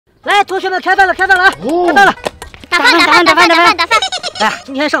来，同学们开饭了，开饭了啊！开饭了！打饭！哎，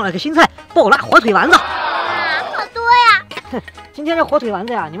今天上了个新菜，爆辣火腿丸子。啊，好多呀！哼，今天这火腿丸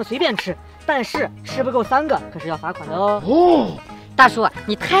子呀，你们随便吃，但是吃不够3个可是要罚款的哦。大叔，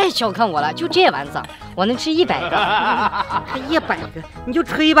你太小看我了，就这丸子，我能吃100个。还100个，你就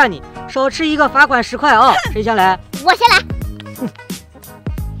吹吧你！少吃一个罚款10块啊！谁先来？我先来。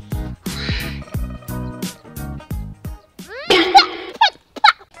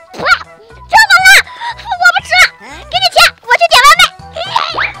这么辣，我不吃了，给你钱，我去点外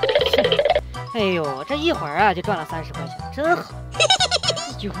卖。哎呦，这一会儿啊就赚了30块钱，真好。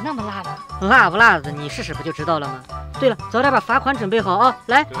有那么辣吗？辣不辣的，你试试不就知道了吗？对了，早点把罚款准备好啊！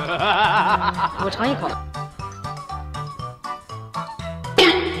来，我尝一口。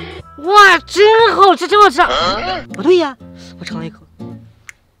哇，真好吃，真好吃！不对呀，我尝一口。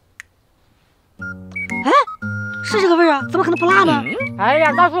哎，是这个味儿啊，怎么可能不辣呢？哎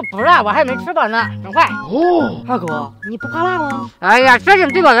呀，大叔不辣，我还没吃饱呢，很快。哦，二狗，你不怕辣吗？哎呀，这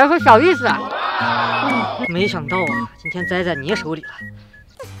点对我来说小意思。没想到啊，今天栽在你手里了。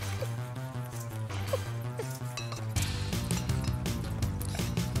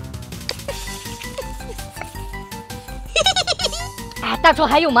啊，大叔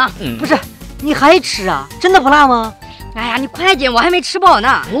还有吗？不是，你还吃啊？真的不辣吗？哎呀，你快点，我还没吃饱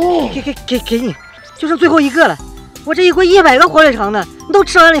呢。哦，给你，就剩最后一个了。我这一锅100个火腿肠呢，你都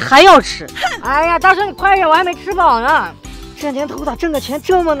吃完了，你还要吃？哎呀，大叔你快点，我还没吃饱呢。这年头咋挣个钱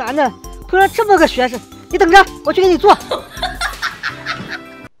这么难呢？碰上这么个学生，你等着，我去给你做。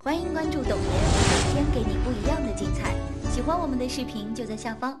欢迎关注董爷，每天给你不一样的精彩。喜欢我们的视频就在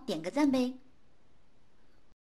下方点个赞呗。